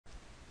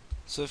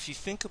So if you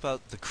think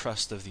about the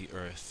crust of the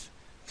Earth,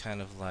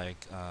 kind of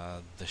like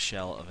the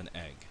shell of an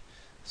egg.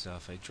 So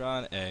if I draw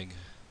an egg,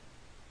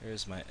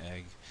 here's my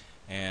egg,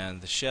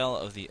 and the shell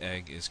of the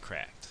egg is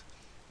cracked.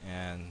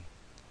 And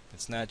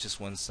it's not just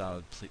one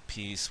solid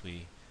piece.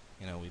 We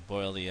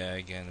boil the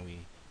egg and we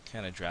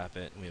kind of drop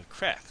it, and we have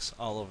cracks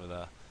all over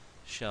the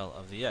shell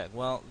of the egg.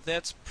 Well,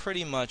 that's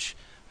pretty much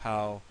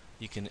how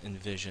you can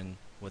envision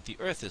what the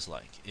Earth is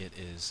like. It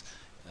is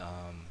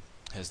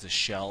has the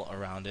shell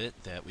around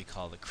it that we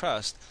call the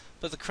crust,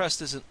 but the crust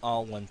isn't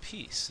all one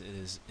piece. It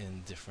is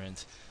in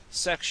different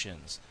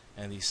sections,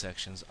 and these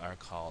sections are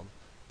called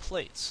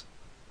plates.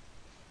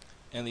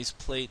 And these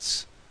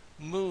plates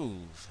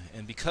move,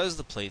 and because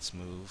the plates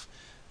move,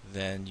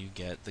 then you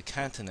get the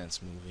continents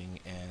moving,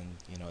 and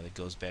it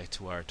goes back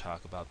to our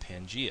talk about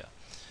Pangea.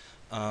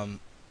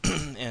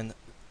 And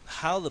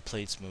how the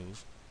plates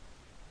move,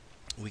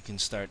 we can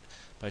start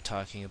by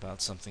talking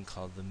about something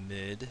called the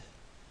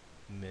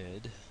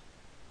mid-ocean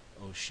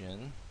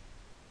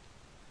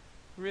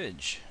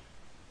ridge.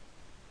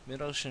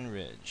 Mid-ocean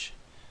ridge.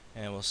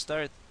 And we'll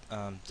start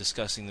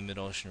discussing the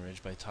mid-ocean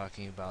ridge by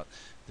talking about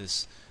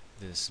this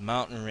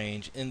mountain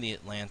range in the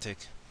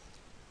Atlantic,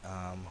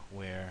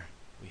 where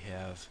we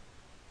have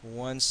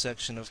one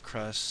section of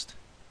crust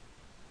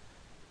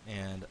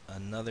and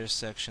another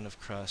section of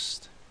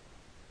crust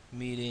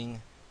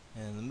meeting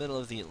in the middle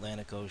of the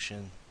Atlantic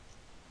Ocean.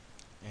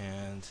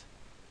 And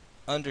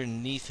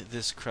underneath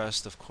this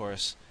crust, of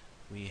course,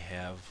 we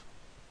have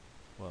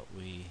what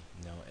we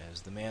know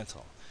as the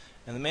mantle.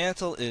 And the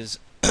mantle is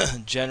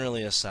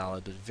generally a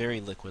solid, but very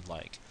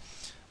liquid-like.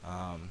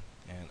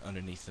 And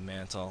underneath the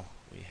mantle,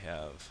 we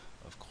have,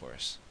 of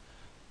course,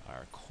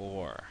 our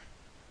core,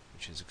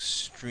 which is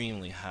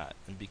extremely hot.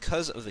 And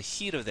because of the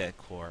heat of that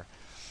core,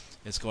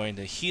 it's going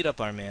to heat up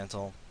our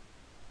mantle,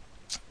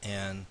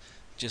 and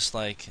just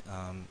like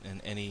in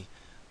any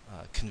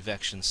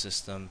convection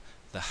system,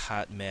 the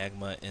hot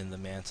magma in the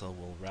mantle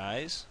will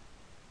rise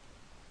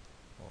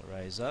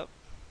up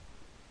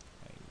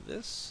like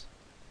this.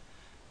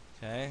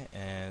 Okay,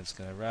 and it's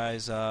going to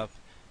rise up,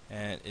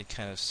 and it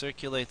kind of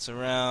circulates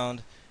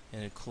around,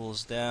 and it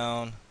cools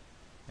down,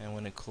 and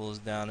when it cools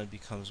down it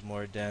becomes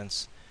more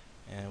dense,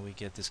 and we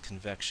get this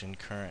convection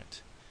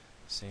current.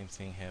 Same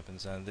thing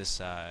happens on this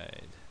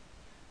side,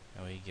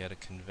 and we get a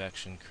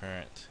convection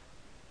current.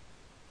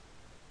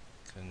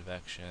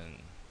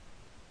 Convection.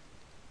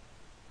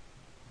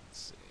 Let's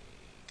see.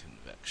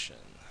 Convection.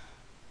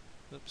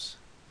 Oops.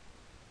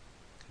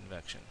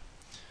 Convection.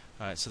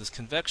 Alright, so this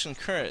convection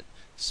current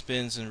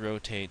spins and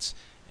rotates,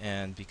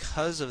 and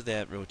because of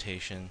that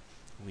rotation,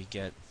 we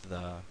get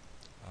the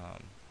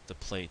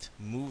plate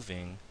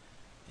moving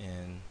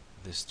in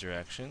this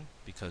direction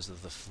because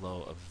of the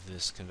flow of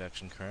this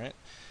convection current.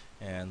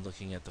 And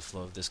looking at the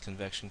flow of this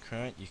convection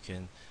current, you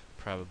can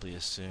probably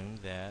assume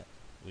that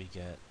we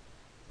get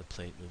the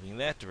plate moving in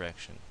that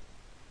direction.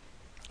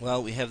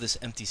 Well, we have this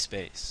empty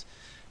space,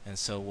 and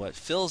so what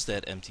fills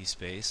that empty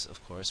space,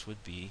 of course,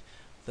 would be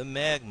the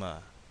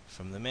magma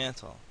from the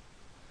mantle.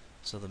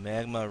 So the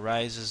magma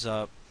rises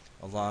up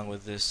along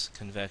with this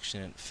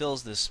convection and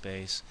fills this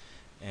space,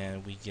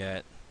 and we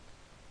get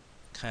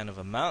kind of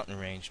a mountain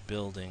range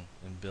building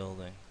and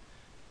building,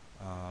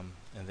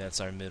 and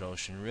that's our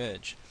mid-ocean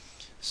ridge.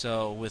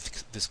 So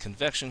with this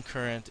convection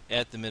current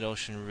at the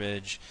mid-ocean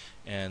ridge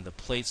and the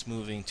plates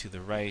moving to the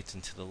right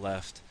and to the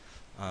left,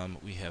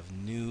 we have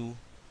new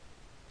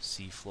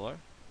seafloor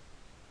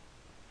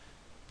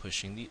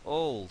pushing the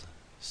old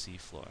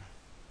seafloor.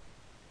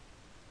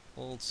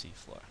 Old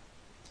seafloor.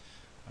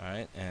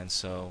 Alright, and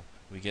so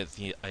we get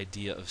the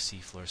idea of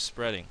seafloor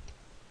spreading.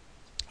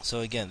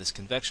 So again, this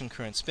convection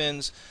current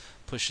spins,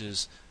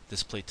 pushes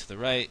this plate to the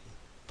right,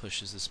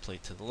 pushes this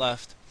plate to the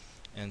left,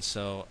 and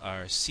so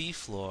our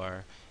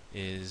seafloor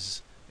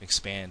is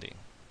expanding,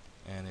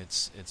 and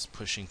it's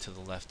pushing to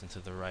the left and to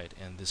the right,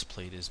 and this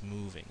plate is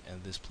moving,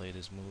 and this plate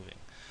is moving.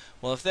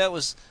 Well, if that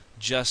was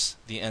just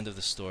the end of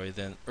the story,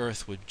 then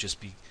Earth would just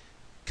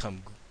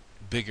become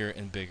bigger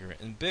and bigger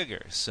and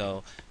bigger.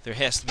 So there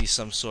has to be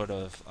some sort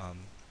of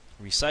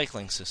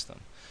recycling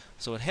system.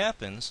 So what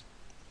happens,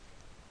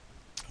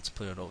 let's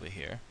put it over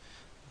here,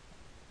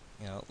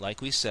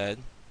 like we said,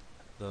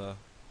 the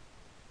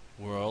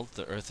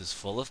Earth is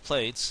full of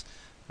plates,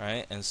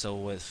 right? And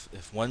so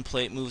if one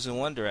plate moves in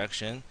one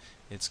direction,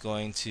 it's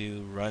going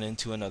to run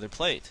into another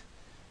plate,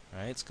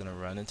 right? It's going to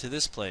run into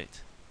this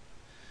plate.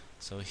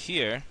 So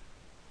here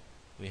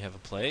we have a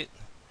plate,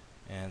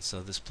 and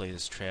so this plate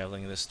is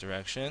traveling in this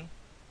direction.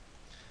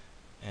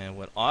 And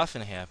what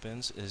often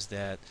happens is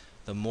that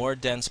the more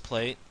dense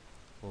plate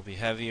will be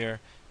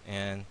heavier,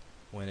 and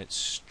when it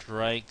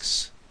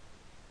strikes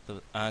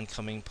the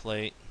oncoming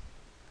plate,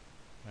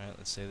 right,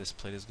 let's say this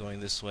plate is going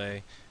this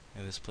way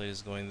and this plate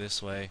is going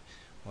this way,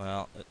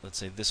 well, let's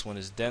say this one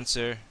is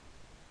denser,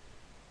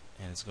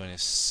 and it's going to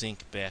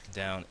sink back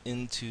down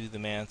into the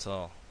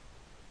mantle.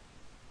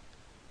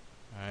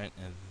 Alright,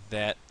 and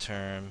that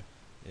term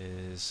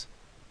is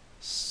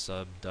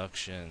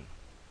subduction.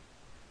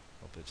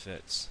 Hope it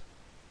fits.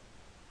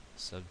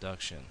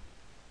 Subduction.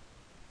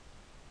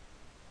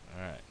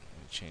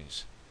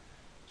 change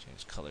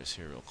colors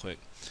here real quick.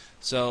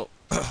 So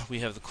we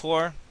have the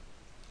core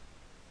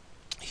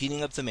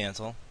heating up the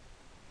mantle,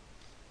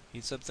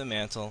 heats up the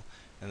mantle,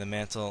 and the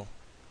mantle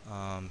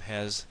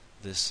has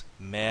this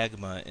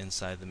magma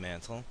inside the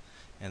mantle,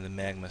 and the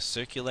magma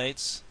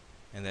circulates,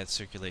 and that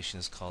circulation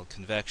is called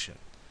convection.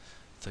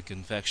 The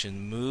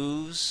convection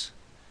moves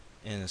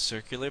in a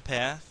circular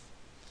path,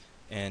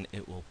 and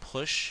it will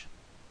push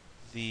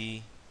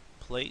the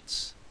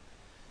plates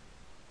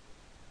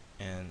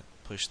and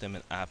push them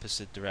in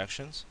opposite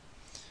directions.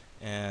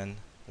 And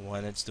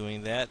when it's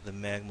doing that, the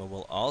magma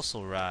will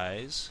also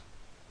rise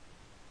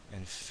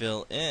and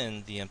fill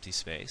in the empty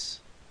space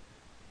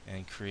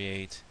and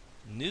create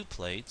new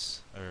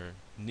plates or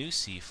new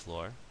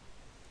seafloor,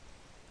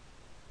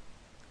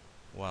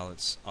 while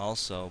it's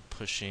also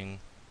pushing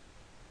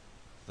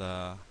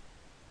the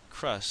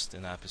crust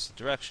in opposite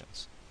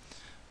directions.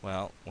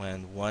 Well,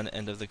 when one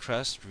end of the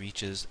crust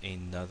reaches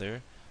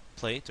another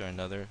plate or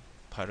another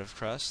part of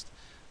crust,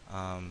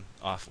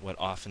 what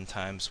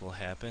oftentimes will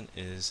happen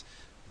is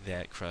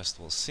that crust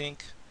will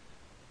sink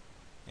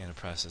in a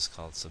process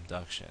called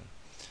subduction.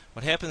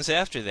 What happens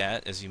after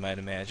that, as you might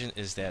imagine,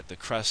 is that the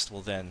crust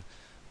will then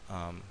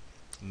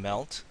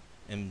melt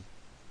and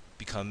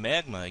become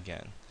magma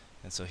again.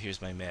 And so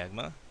here's my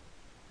magma.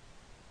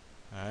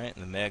 Alright,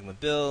 and the magma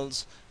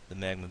builds,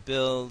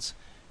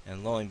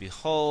 and lo and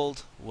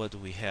behold, what do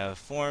we have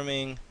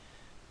forming?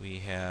 We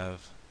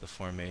have the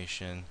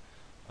formation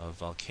of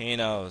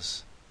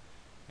volcanoes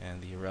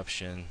and the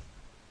eruption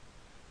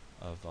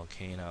of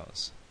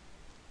volcanoes.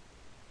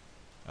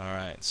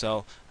 Alright,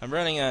 so I'm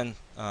running on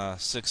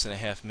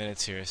 6.5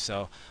 minutes here,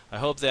 so I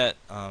hope that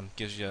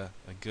gives you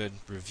a good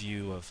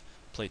review of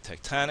plate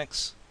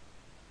tectonics,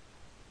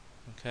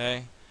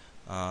 okay,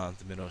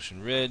 the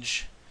mid-ocean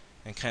ridge,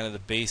 and kind of the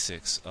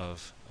basics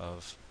of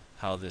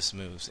how this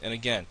moves. And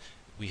again,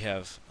 we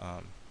have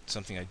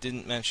something I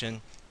didn't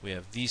mention. We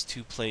have these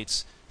two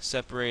plates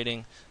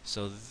separating,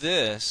 so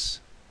this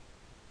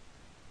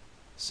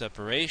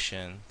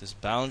separation, this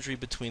boundary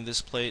between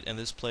this plate and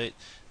this plate,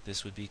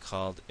 this would be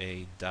called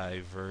a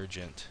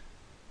divergent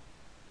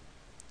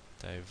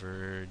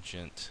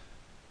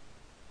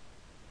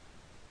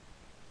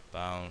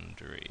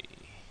boundary.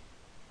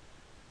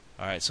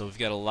 Alright, so we've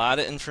got a lot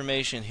of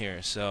information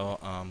here. So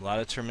a lot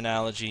of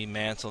terminology: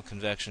 mantle,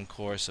 convection,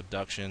 core,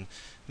 subduction,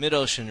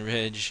 mid-ocean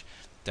ridge,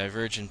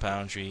 divergent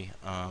boundary.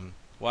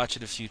 Watch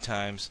it a few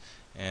times,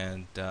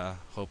 and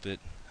hope it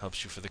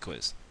helps you for the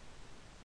quiz.